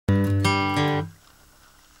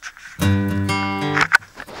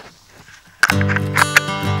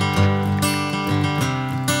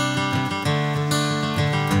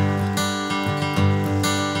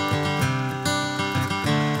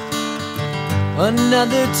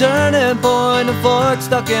Another turning point, a fork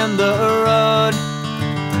stuck in the road.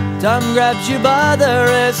 Time grabs you by the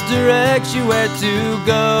wrist, directs you where to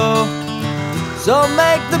go. So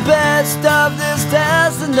make the best of this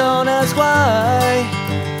test and don't ask why.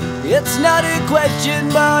 It's not a question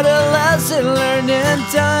but a lesson learned in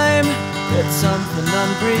time. It's something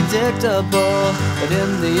unpredictable, but in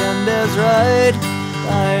the end is right.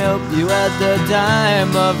 I hope you had the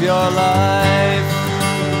time of your life.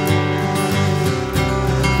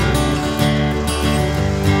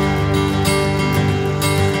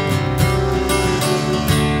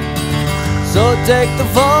 So take the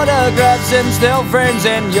photographs and still frames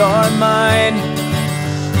in your mind,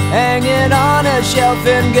 hanging on a shelf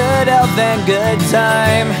in good health and good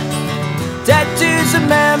time. Tattoos of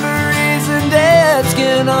memories and dead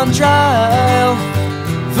skin on trial.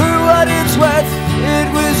 For what it's worth, it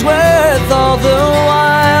was worth all the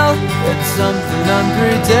while. It's something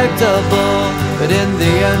unpredictable, but in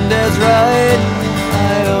the end is right.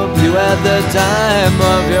 I hope you had the time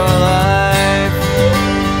of your life.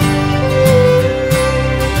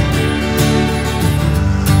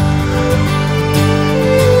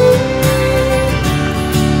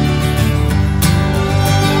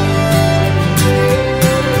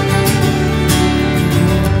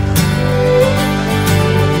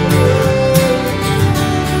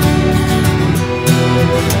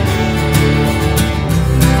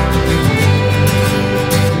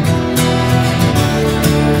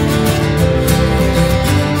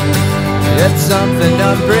 It's something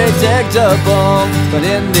unpredictable, but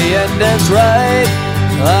in the end it's right.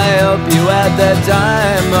 I hope you had the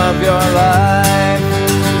time of your life.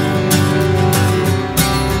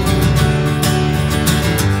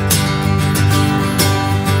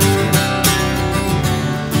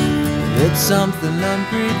 It's something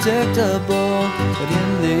unpredictable, but in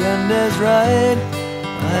the end is right.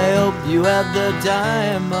 I hope you had the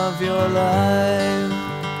time of your life.